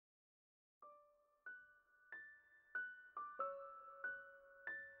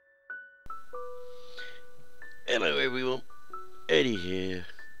Hello everyone, Eddie here.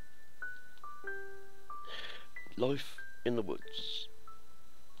 Life in the woods,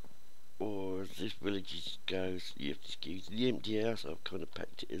 or as this village goes, you have to excuse the empty house, I've kind of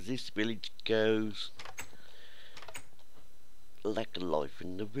packed it. As this village goes, lack of life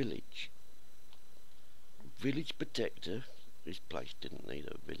in the village. Village protector, this place didn't need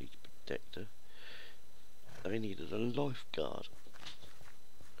a village protector, they needed a lifeguard.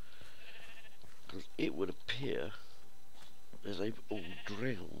 Because it would appear as they've all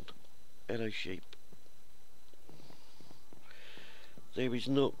drowned. Hello sheep. There is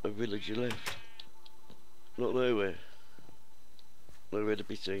not a villager left. Not nowhere. Nowhere to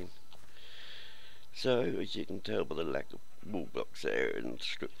be seen. So, as you can tell by the lack of wall blocks there in the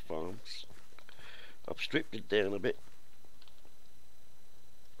strip farms, I've stripped it down a bit.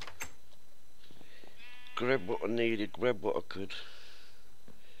 Grabbed what I needed, grabbed what I could.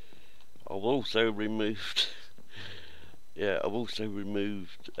 I've also removed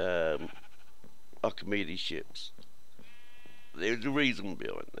Archimedes ships. There's a reason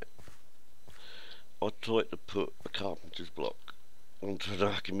behind that. I tried to put a carpenter's block onto an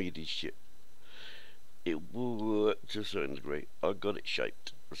Archimedes ship. It will work to a certain degree. I got it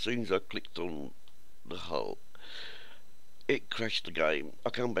shaped. As soon as I clicked on the hull, it crashed the game. I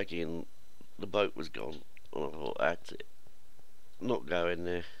come back in, the boat was gone, and I thought, that's it. Not going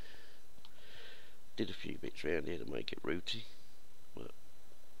there. Did a few bits around here to make it rooty, but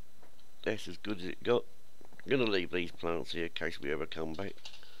that's as good as it got. I'm going to leave these plants here in case we ever come back.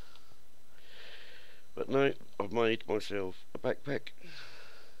 But no, I've made myself a backpack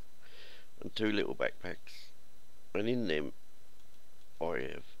and two little backpacks, and in them I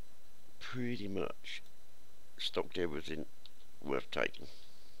have pretty much stocked everything worth taking.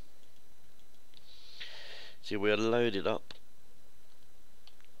 So we are loaded up,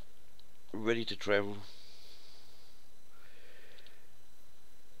 ready to travel,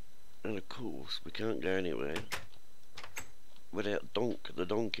 and of course we can't go anywhere without Donk the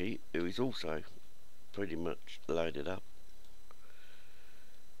donkey, who is also pretty much loaded up.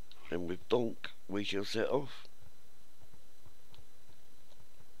 And with Donk we shall set off.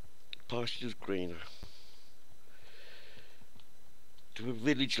 Pastures greener, to a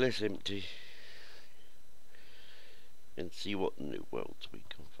village less empty, and see what new worlds we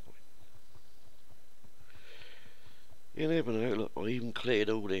can find. You never know. Look, I even cleared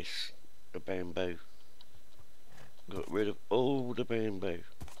all this bamboo. Got rid of all the bamboo.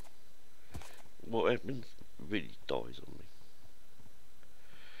 What happens? The village dies on me.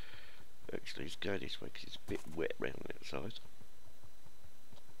 Actually, let's go this way because it's a bit wet round that side.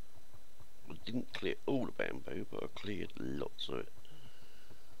 I didn't clear all the bamboo, but I cleared lots of it.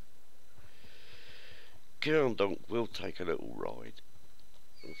 Come on, Donk, we'll take a little ride.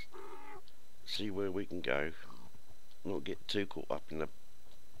 See where we can go. Not get too caught up in the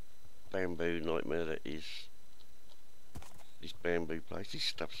bamboo nightmare that is this bamboo place. This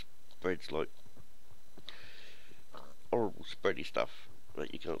stuff spreads like horrible spready stuff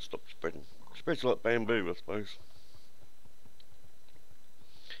that you can't stop spreading. Spreads like bamboo, I suppose.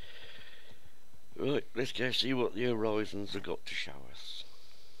 Right, let's go see what the horizons have got to show us.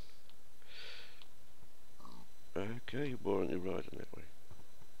 Okay, why aren't you riding that way?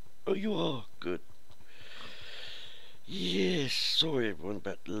 Oh, you are? Good. Yes, sorry everyone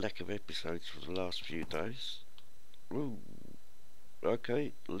about the lack of episodes for the last few days. Ooh.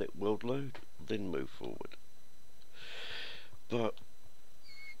 Okay, let world load, then move forward. But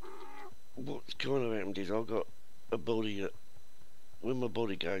what's kind of happened is I've got a body that, when my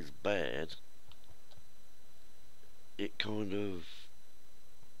body goes bad, it kind of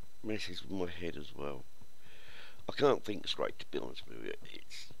messes with my head as well. I can't think straight, to be honest with you.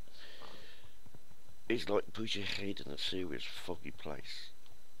 It's like push your head in a serious foggy place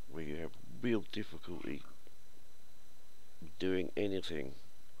where you have real difficulty doing anything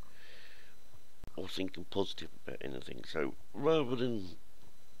or thinking positive about anything. So rather than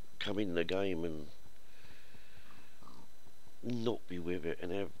come in the game and not be with it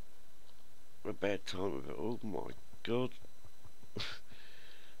and have a bad time with it, oh my god.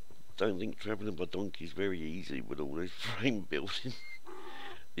 Don't think travelling by donkey is very easy with all this frame building.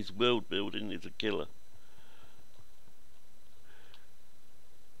 This world building is a killer.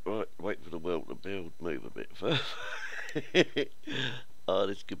 Right, wait for the world to build, move a bit further. Oh,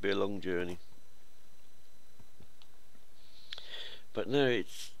 this could be a long journey. But no,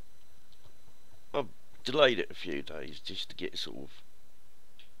 I've delayed it a few days just to get sort of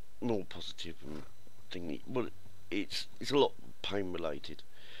more positive and thingy. Well, it's a lot pain related.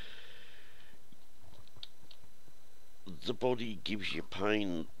 the body gives you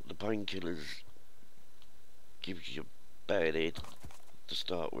pain, the painkillers gives you bad head to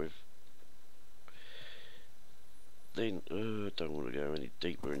start with. Then, I don't want to go any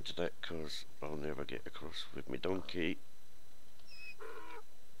deeper into that because I'll never get across with my donkey.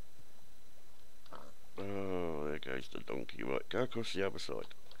 Oh, there goes the donkey. Right, go across the other side.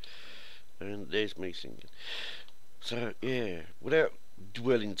 And there's me singing. So, yeah, without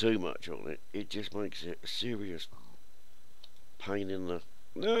dwelling too much on it, it just makes it a serious pain in the...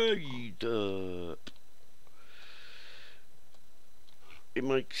 No, you derp. It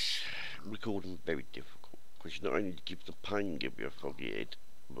makes recording very difficult, because not only gives the pain give you a foggy head,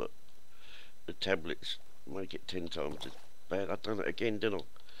 but the tablets make it 10 times as bad. I've done it again, didn't I?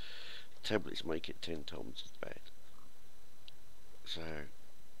 Tablets make it 10 times as bad. So,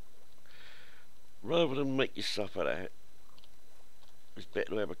 rather than make you suffer that, it's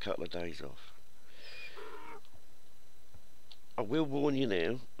better to have a couple of days off. I will warn you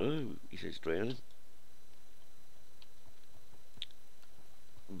now. Oh, he says drowning.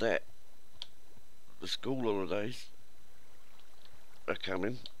 That the school holidays are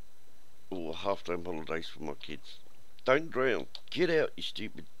coming, or half-term holidays for my kids. Don't drown. Get out, you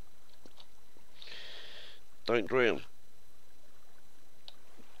stupid. Don't drown.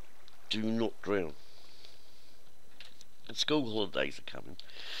 Do not drown. The school holidays are coming,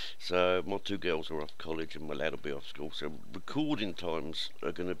 so my two girls are off college and my lad will be off school, so recording times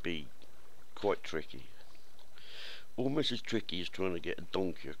are going to be quite tricky. Almost as tricky as trying to get a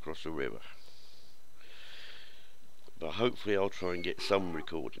donkey across a river. But hopefully I'll try and get some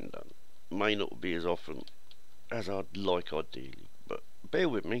recording done. May not be as often as I'd like ideally, but bear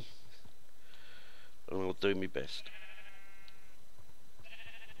with me and I'll do my best.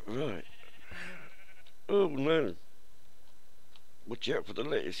 Right. Oh no. Watch out for the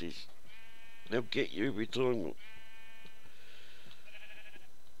lettuces. They'll get you every time.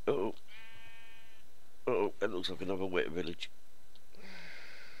 Uh-oh. Uh-oh, that looks like another wet village.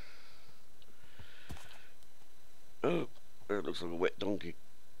 Oh, that looks like a wet donkey.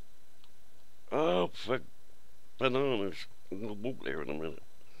 Oh, for bananas. I'm going to walk there in a minute.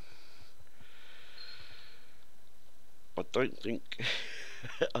 I don't think...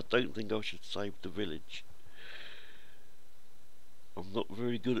 I don't think I should save the village. I'm not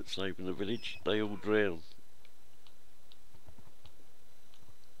very good at saving the village. They all drown.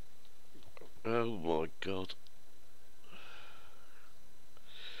 Oh my god.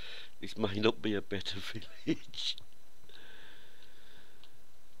 This may not be a better village.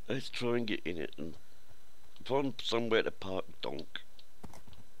 Let's try and get in it and find somewhere to park donk.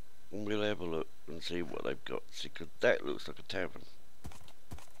 And we'll have a look and see what they've got. See, because that looks like a tavern.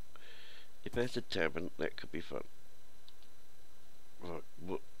 If that's a tavern, that could be fun. Right,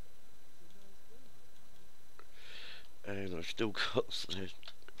 what? And I've still got the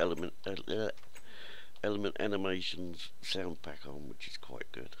element animations sound pack on, which is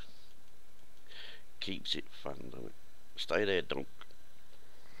quite good. Keeps it fun, doesn't it? Stay there, donk.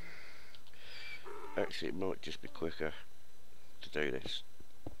 Actually, it might just be quicker to do this.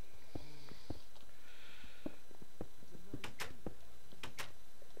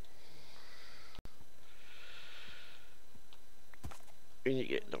 In you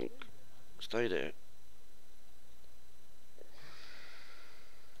get, donk. Stay there.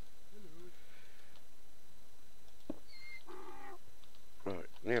 Right,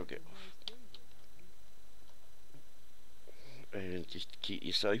 now get off. And just to keep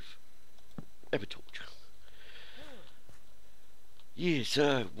you safe, have a torch. Yeah,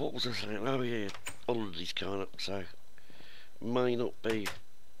 so, what was I saying? Oh yeah, holidays coming up, so may not be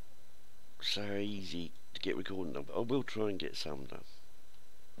so easy to get recording done, but I will try and get some done.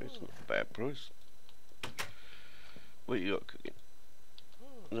 It's not a bad price. What you got cooking?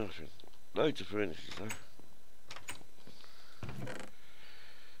 Nothing. Loads of furnaces though.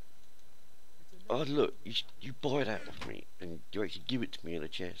 Oh look, you buy that off me and you actually give it to me in a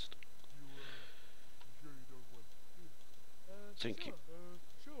chest. Thank you.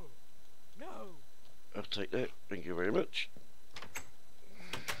 I'll take that, thank you very much.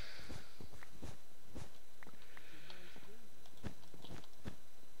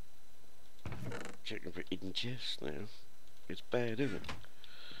 Checking for hidden chests now. It's bad, isn't it?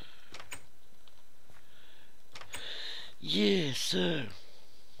 Yeah, so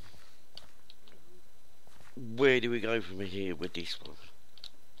where do we go from here with this one?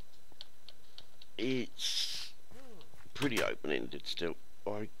 It's pretty open-ended still.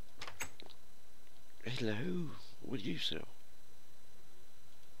 Hello, what do you sell?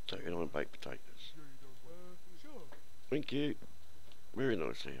 39 baked potatoes. Thank you. Very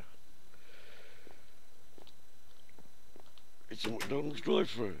nice here. It's a McDonald's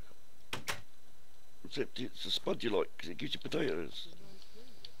drive-through. Except it's a spud you like, because it gives you potatoes.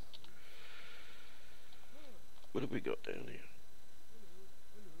 What have we got down here?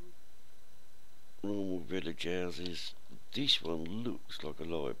 Normal village houses. This one looks like a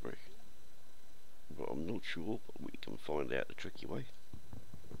library, but I'm not sure, but we can find out the tricky way.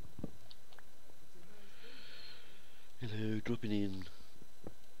 Hello, dropping in.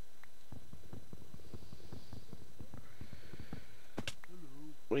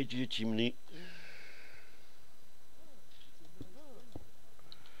 Radio chimney.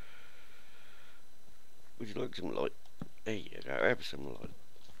 Would you like some light? There you go, have some light.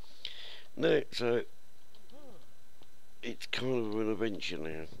 No, so it's kind of an adventure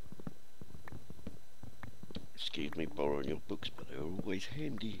now. Excuse me borrowing your books, but they're always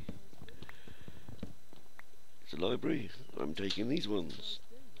handy. It's a library. I'm taking these ones.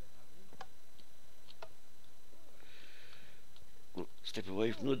 Look, step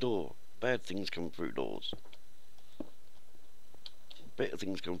away from the door. Bad things come through doors. Better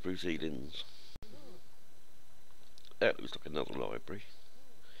things come through ceilings. That looks like another library.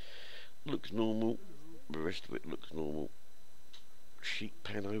 Looks normal. The rest of it looks normal. Sheet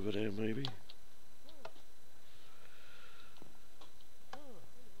pan over there, maybe.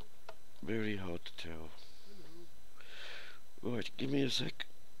 Very hard to tell. Right, give me a sec.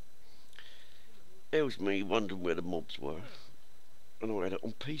 That was me wondering where the mobs were, and I had it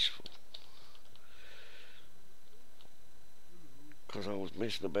on peaceful, because I was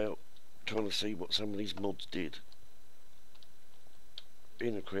messing about trying to see what some of these mods did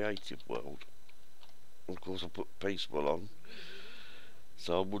in a creative world. And of course I put peaceful on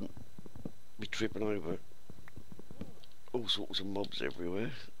so I wouldn't be tripping over all sorts of mobs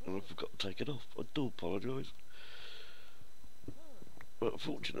everywhere, and I forgot to take it off. I do apologise, but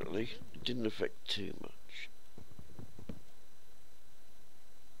fortunately it didn't affect too much,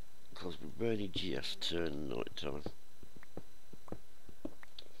 because we've only just turned night time.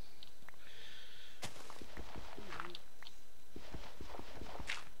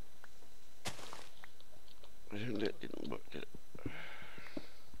 That didn't work, did it?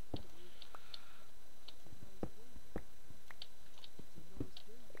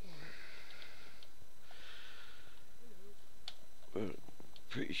 Well,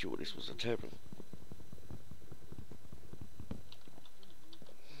 pretty sure this was a tavern.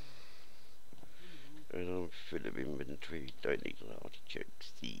 And I'm full of inventory, don't need an artichoke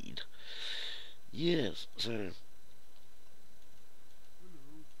seed. Yes, so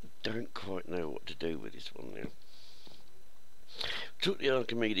don't quite know what to do with this one now. Took the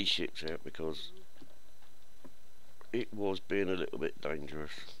Archimedes ships out because it was being a little bit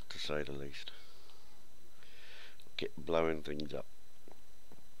dangerous, to say the least. Kept blowing things up.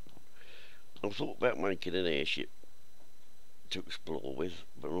 I thought about making an airship to explore with,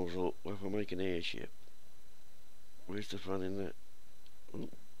 but I thought, well, if I make an airship, where's the fun in that? Oh,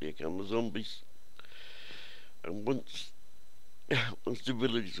 here come the zombies. And once the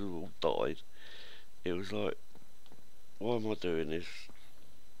villagers all died, it was like, why am I doing this?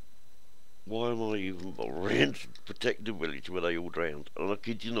 Why am I even bothering to protect the village where they all drowned? And I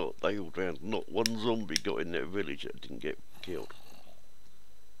kid you not, they all drowned. Not one zombie got in that village that didn't get killed.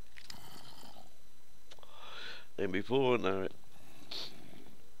 Then before I know it,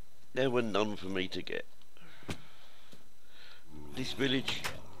 there were none for me to get. This village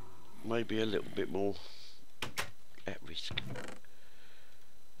may be a little bit more at risk,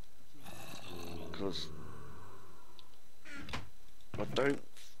 because I don't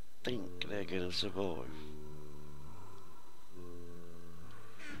think they're going to survive.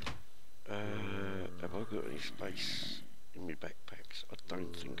 Have I got any space in my backpacks? I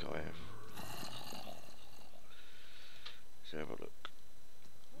don't think I have. Let's have a look.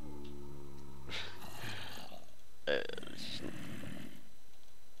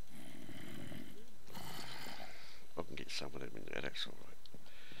 I can get some of them in there, that's alright.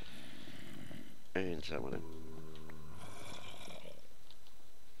 And some of them.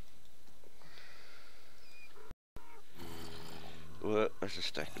 Well, that's a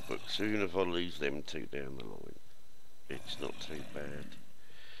stack of books. Soon if I lose them two down the line, it's not too bad.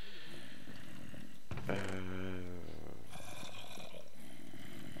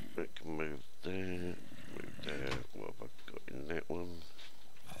 I can move there, move there. What have I got in that one?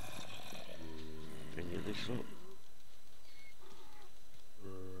 Any of this lot?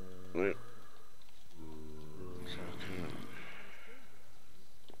 No. So I can't.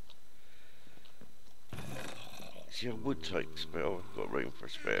 See, I would take a spare. I've got room for a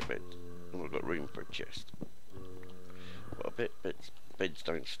spare bed, and I've got room for a chest. But I bet beds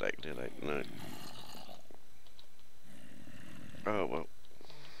don't stack, do they? No. Oh well.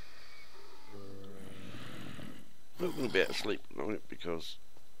 Not going to be able to sleep tonight because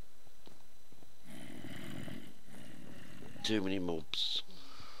too many mobs.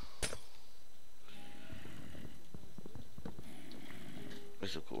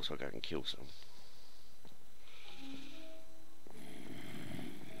 Unless of course I go and kill some.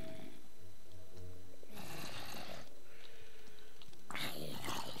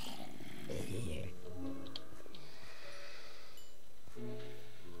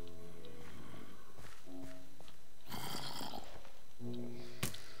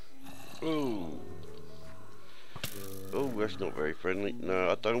 Oh. Oh, that's not very friendly. No,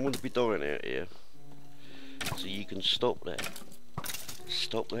 I don't want to be dying out here. So you can stop that.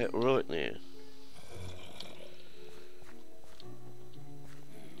 Stop that right now.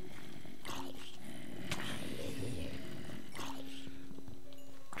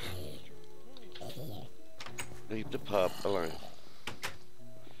 Leave the pub alone.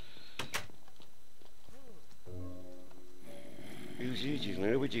 Who's you just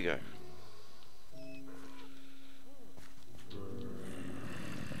now? Where'd you go?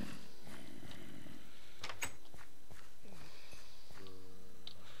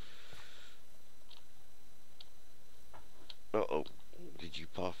 Uh-oh. Did you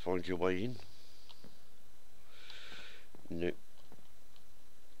find your way in? No.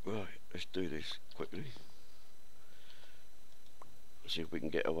 Right, let's do this quickly. See if we can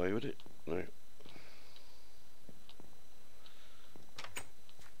get away with it. No.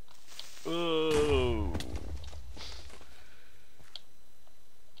 Oh.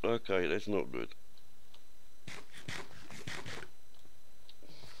 Okay, that's not good.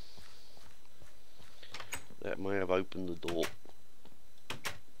 That may have opened the door.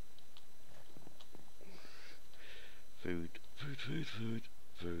 Food, food, food, food,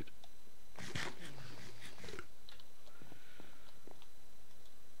 food.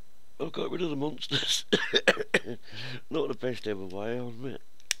 I got rid of the monsters. Not the best ever way, I'll admit.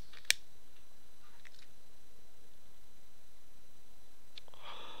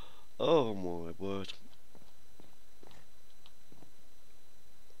 Oh my word.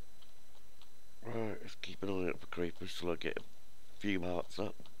 Right, let's keep an eye out for creepers till I get a few hearts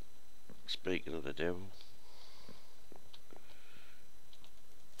up. Speaking of the devil.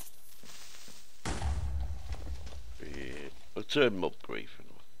 Yeah, I turned mob grief,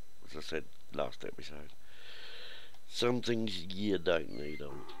 as I said last episode. Some things you don't need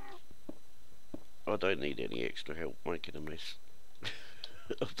on. I don't need any extra help making a mess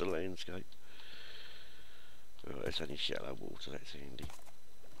of the landscape. Right, it's only shallow water, that's handy.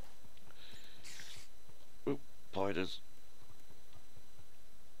 Oh, spiders.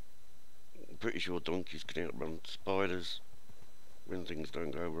 I'm pretty sure donkeys can outrun spiders when things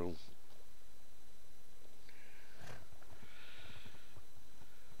don't go wrong.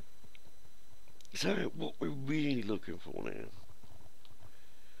 So what we're really looking for now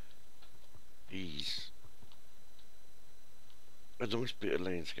is a nice bit of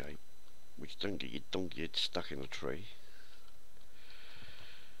landscape which don't get your donkey head stuck in a tree.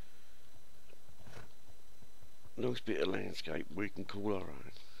 A nice bit of landscape we can call our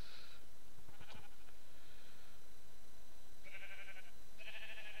own.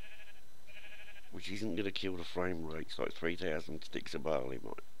 Which isn't going to kill the frame rates like 3,000 sticks of barley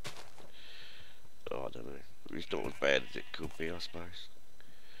might. Oh, I don't know. It's not as bad as it could be, I suppose.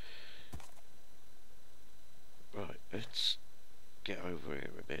 Right, let's get over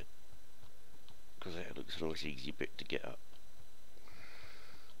here a bit. Because that looks a nice easy bit to get up.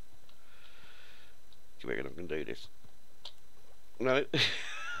 Do you reckon I can do this? No.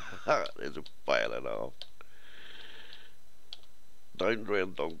 There's a fail and a half. Don't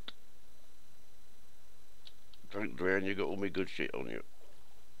drown, donk. Don't drown, you got all my good shit on you.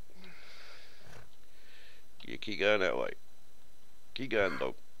 You keep going that way. Keep going,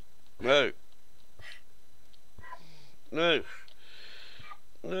 dog. No. No.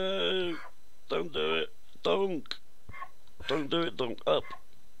 No. Don't do it. Donk. Don't do it, donk. Up.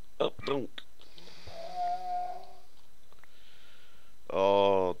 Up, donk.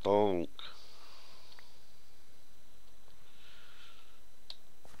 Oh, donk.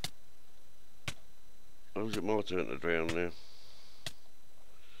 Oh, is it my turn to drown now?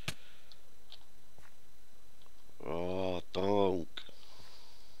 Oh, donk.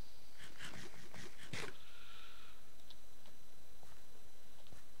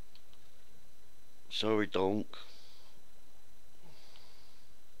 Sorry, donk.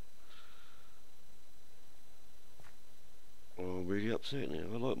 Oh, I'm really upset now.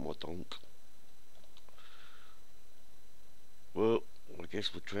 I like my donk. Well, I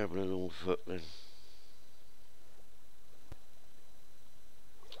guess we're travelling on foot then.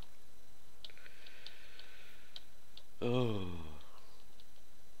 Oh.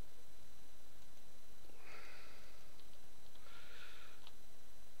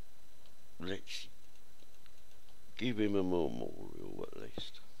 Let's give him a memorial at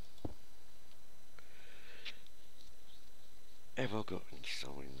least. Have I got any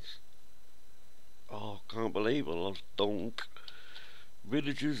signs? Oh, I can't believe I lost Donk.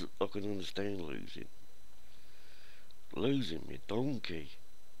 Villagers I can understand losing. Losing my donkey.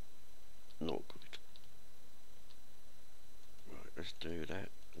 Not good. Right, let's do that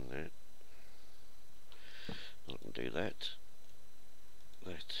and that. I can do that.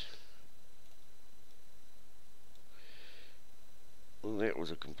 That. And that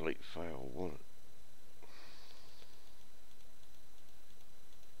was a complete fail, wasn't it?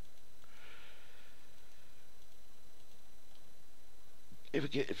 If I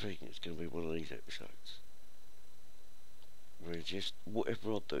get the feeling it's going to be one of these episodes where just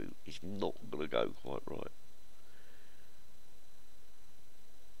whatever I do is not going to go quite right.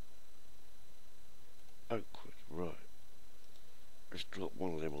 Awkward, right. Let's drop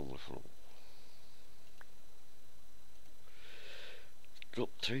one of them on the floor. Drop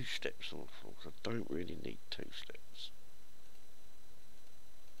 2 steps on the floor, because I don't really need 2 steps.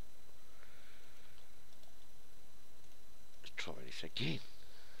 Let's try this again.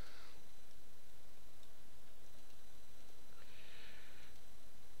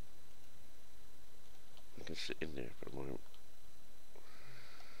 I can sit in there for a moment.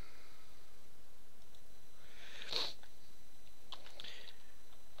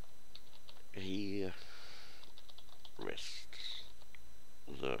 Here rests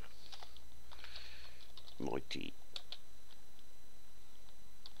the mighty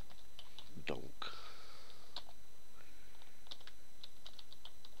donk.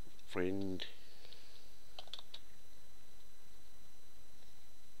 Friend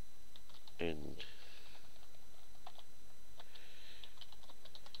and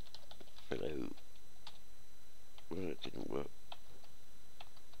fellow. Well, it didn't work.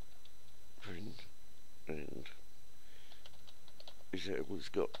 Friend and is that what's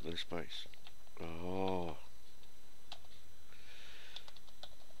got no space? Oh.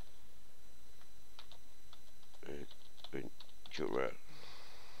 Adventurer.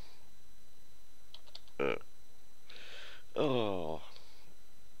 Oh.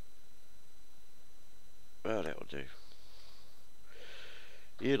 Well, that'll do.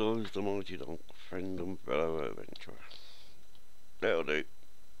 Here lies the mighty donk, friend and fellow adventurer. That'll do.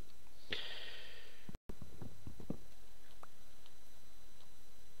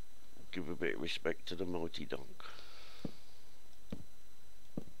 Give a bit of respect to the mighty donk.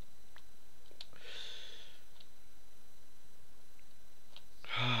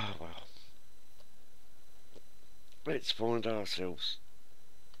 Ah, well. Let's find ourselves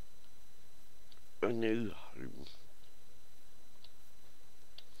a new home.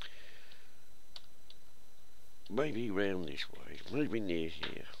 Maybe round this way, maybe near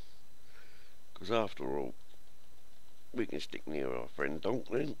here. Because after all, we can stick near our friend Donk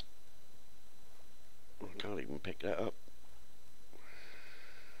then. I can't even pick that up.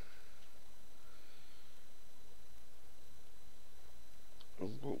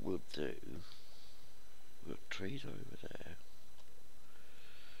 And what we'll do, we've got trees over there.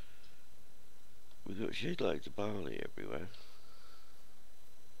 We've got shed loads of barley everywhere.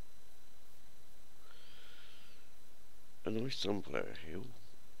 A nice sunflower hill.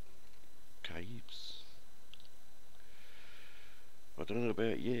 Caves. I don't know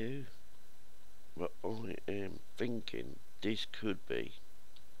about you, but I am thinking this could be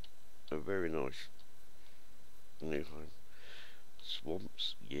a very nice new home.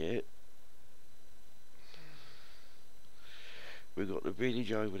 Swamps, yeah. We've got the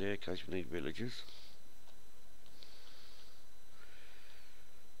village over there in case we need villagers.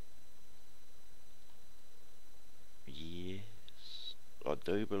 Yes, I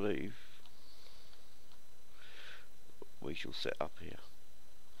do believe we shall set up here.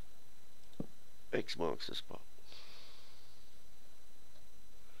 X marks the spot.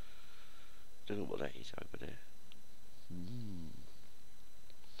 Don't know what that is over there.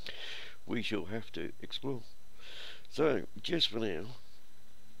 We shall have to explore. So, just for now,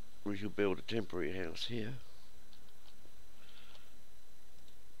 we shall build a temporary house here.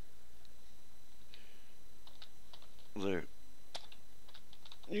 There.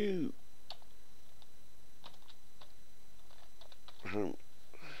 New home.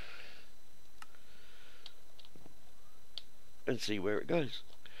 And see where it goes.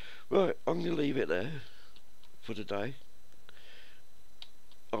 Right, I'm going to leave it there for today.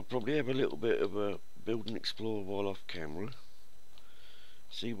 I'll probably have a little bit of a build and explore while off camera.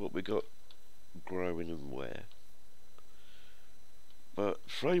 See what we got growing and where. But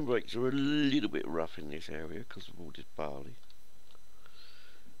frame rates are a little bit rough in this area because of all this barley.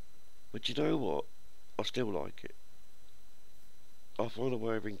 But you know what? I still like it. I'll find a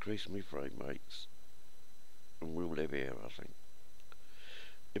way of increasing my frame rates, and we'll live here, I think.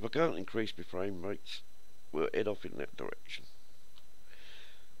 If I can't increase my frame rates, we'll head off in that direction.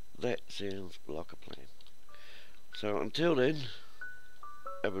 That sounds like a plan. So until then,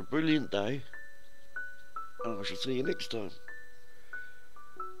 have a brilliant day, and I shall see you next time.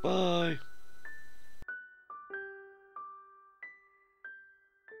 Bye.